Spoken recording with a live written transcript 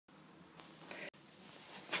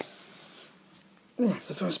Right,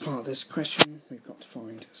 the first part of this question, we've got to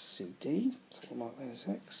find CD, so we'll mark that as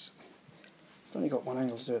X. We've only got one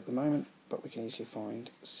angle to do at the moment, but we can easily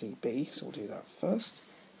find CB, so we'll do that first.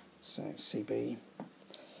 So CB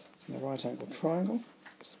is in a right angle triangle,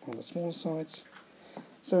 it's one of the smaller sides.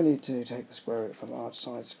 So we need to take the square root of the large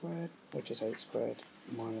side squared, which is 8 squared,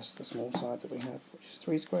 minus the small side that we have, which is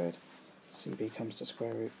 3 squared. CB comes to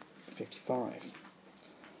square root 55. So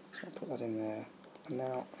I'll put that in there. And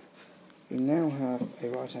now we now have a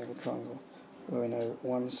right angle triangle where we know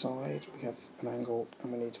one side, we have an angle,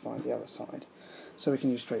 and we need to find the other side. So we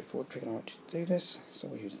can use straightforward trigonometry to do this. So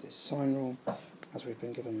we use this sine rule, as we've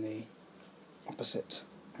been given the opposite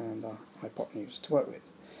and the hypotenuse to work with.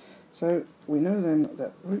 So we know then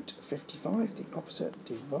that root 55, the opposite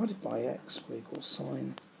divided by x, will equal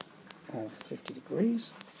sine of 50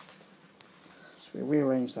 degrees. So we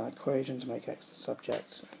rearrange that equation to make x the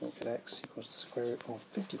subject, and we'll get x equals the square root of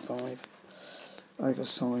 55 over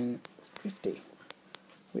sine 50,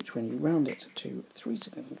 which when you round it to 3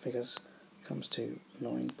 significant figures comes to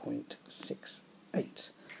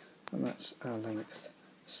 9.68, and that's our length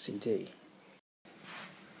CD.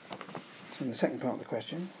 So in the second part of the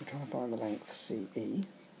question, we're trying to find the length CE.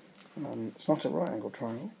 It's not a right angle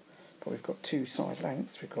triangle, but we've got two side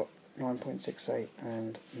lengths. We've got 9.68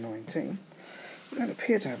 and 19. We don't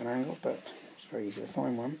appear to have an angle, but it's very easy to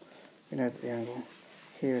find one. We know that the angle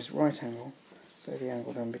here is right angle, so the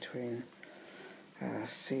angle then between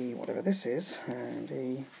C, whatever this is, and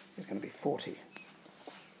E is going to be 40.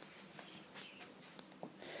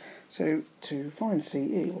 So to find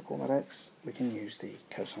CE, we'll call that x, we can use the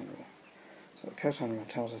cosine rule. So the cosine rule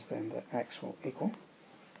tells us then that x will equal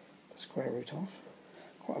the square root of,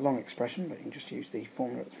 quite a long expression, but you can just use the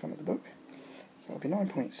formula at the front of the book. So it'll be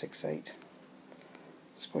 9.68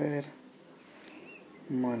 squared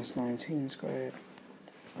minus 19 squared,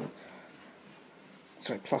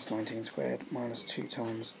 sorry, plus 19 squared minus 2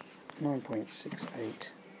 times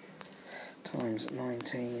 9.68 times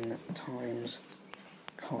 19 times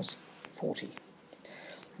cos 40.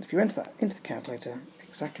 And if you enter that into the calculator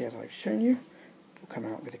exactly as I've shown you, you'll come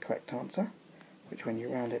out with the correct answer, which when you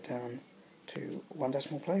round it down to one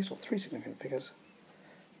decimal place or 3 significant figures,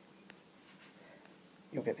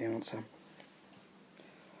 you'll get the answer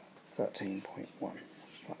 13.1.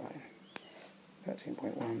 Just write that in.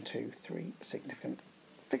 13.123 significant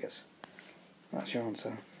figures. That's your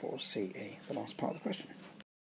answer for CE, the last part of the question.